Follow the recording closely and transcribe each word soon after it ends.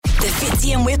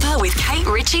Fitzy and Whipper with Kate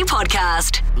Ritchie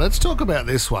podcast. Let's talk about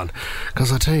this one,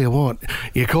 because I tell you what,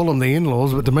 you call them the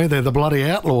in-laws, but to me they're the bloody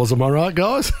outlaws, am I right,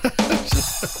 guys?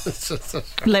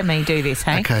 Let me do this,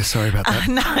 hey? Okay, sorry about that.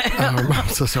 No. I'm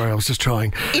so sorry, I was just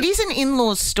trying. It is an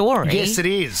in-laws story. Yes, it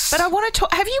is. But I want to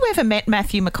talk... Have you ever met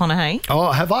Matthew McConaughey?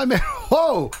 Oh, have I met...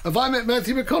 Whoa! Have I met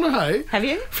Matthew McConaughey? Have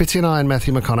you? Fitzy and I and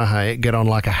Matthew McConaughey get on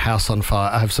like a house on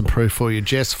fire. I have some proof for you.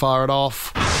 Jess, fire it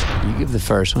off. You give the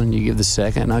first one, you give the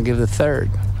second, and I'll give the third.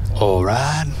 All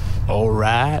right. All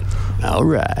right. All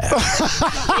right.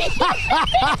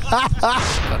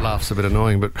 That laugh's a bit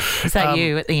annoying, but... Is that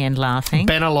you at the end laughing?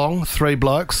 Ben along, 3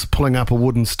 blokes, pulling up a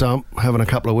wooden stump, having a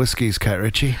couple of whiskies, Kate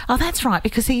Ritchie. Oh, that's right,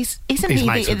 because he's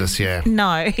mates with us, yeah.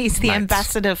 No, he's the Mates.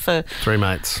 ambassador for... 3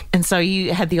 mates. And so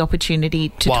you had the opportunity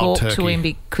to Wild talk to turkey. him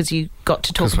because you got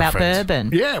to talk 'Cause we're about friends.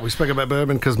 bourbon. Yeah, we spoke about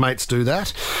bourbon because mates do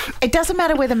that. It doesn't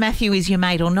matter whether Matthew is your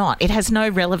mate or not. It has no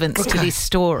relevance to this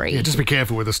story. Yeah, just be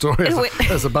careful with the story.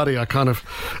 As a buddy, I kind of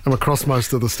am across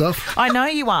most of the stuff. I know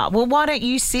you are. Well, why don't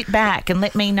you sit back and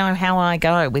let me know how I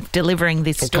go with delivering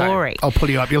this story? Okay, I'll pull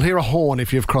you up. You'll hear a horn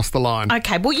if you've crossed the line.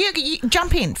 Okay, well, you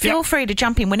jump in. Feel free to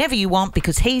jump in whenever you want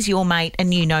because he's your mate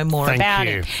and you know more Thank about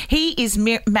you. him. He is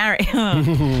married.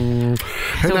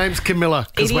 Her name's Camilla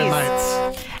because It we're is.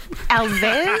 mates.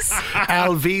 Alves.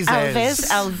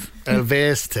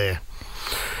 Alves.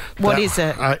 What is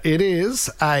it? It is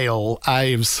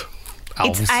Alves.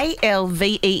 It's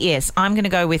Alves. I'm going to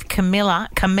go with Camilla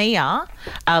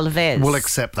Alves. We'll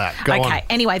accept that. Go on. Okay.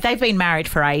 Anyway, they've been married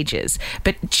for ages,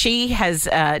 but she has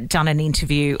done an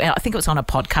interview. I think it was on a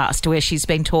podcast where she's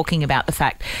been talking about the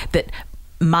fact that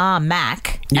Ma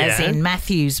Mac, as in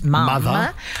Matthew's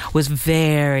mother, was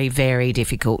very, very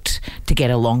difficult to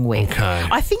get along with. Okay.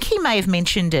 I think he may have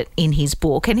mentioned it in his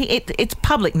book, and it's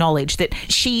public knowledge that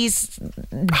she's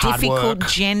Hard difficult work.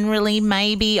 generally,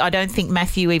 maybe. I don't think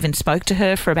Matthew even spoke to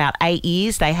her for about 8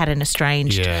 years. They had an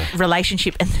estranged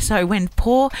relationship. And so when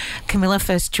poor Camilla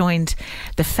first joined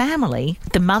the family,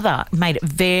 the mother made it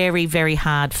very, very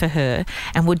hard for her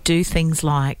and would do things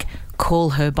like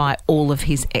call her by all of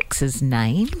his ex's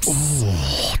names.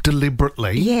 Ooh,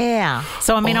 deliberately? Yeah.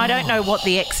 So, I mean, I don't know what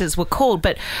the exes were called,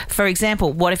 but, for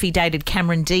example, what if he dated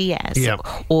Cameron Diaz? Yep.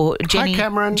 Or Jenny, Hi,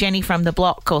 Cameron. Jenny from the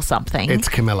block or something? It's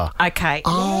Camilla. Okay.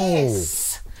 Oh.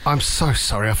 Yes. I'm so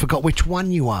sorry. I forgot which one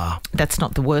you are. That's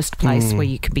not the worst place where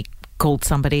you can be called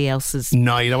somebody else's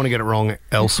No, you don't want to get it wrong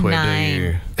elsewhere, name. do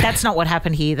you? That's not what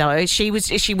happened here, though. She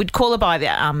would call her by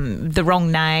the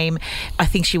wrong name. I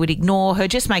think she would ignore her,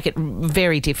 just make it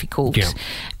very difficult. Yeah.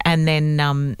 And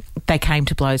then they came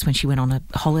to blows when she went on a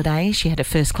holiday. She had a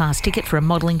first-class ticket for a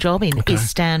modelling job in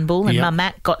Istanbul, and Mum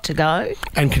Matt got to go.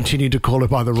 And continued to call her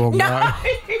by the wrong No.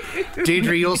 name.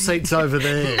 Deirdre, your seat's over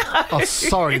there. No. Oh,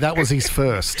 sorry, that was his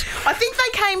first. I think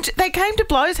they came to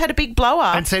blows, had a big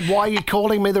blow-up. And said, why are you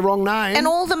calling me the wrong name? And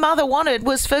all the mother wanted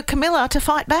was for Camilla to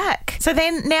fight back. So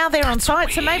then now they're on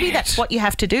site. So maybe that's what you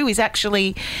have to do is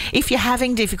actually, if you're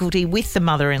having difficulty with the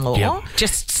mother-in-law,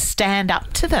 just stand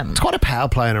up to them. It's quite a power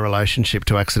play in a relationship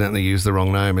to accidentally use the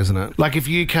wrong name, isn't it? Like if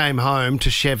you came home to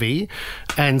Chevy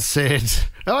and said,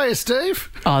 "Oh, yeah, Steve."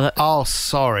 Oh,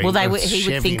 sorry. Well, It's he would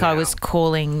Chevy think now. I was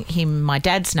calling him my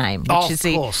dad's name, which is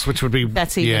of course, which would be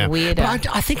that's even weirder. But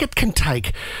I think it can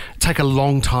take a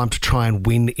long time to try and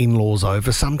win in-laws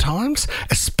over sometimes,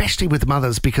 especially with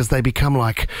mothers, because they become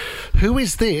like, "Who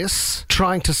is this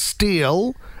trying to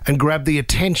steal and grab the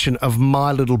attention of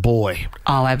my little boy?"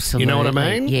 Oh, absolutely. You know what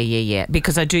I mean? Yeah.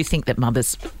 Because I do think that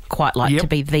mothers quite like to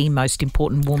be the most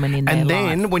important woman in their life. And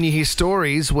then when you hear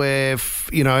stories where,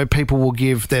 people will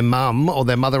give their mum or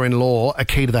their mother-in-law a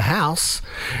key to the house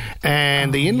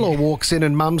and the in-law walks in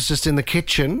and mum's just in the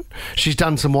kitchen, she's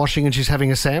done some washing and she's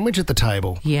having a sandwich at the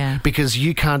table. Yeah. Because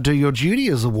you can't do your duty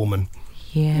as a woman.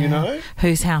 Yeah. You know?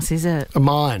 Whose house is it?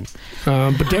 Mine.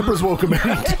 But Deborah's welcome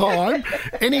anytime.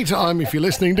 Anytime, if you're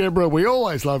listening, Deborah, we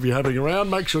always love you having around.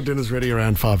 Make sure dinner's ready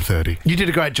around 5:30. You did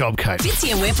a great job, Kate.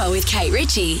 Fitzy and Whipper with Kate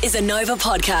Ritchie is a Nova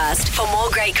podcast. For more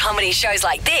great comedy shows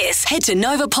like this, head to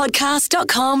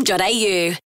novapodcast.com.au.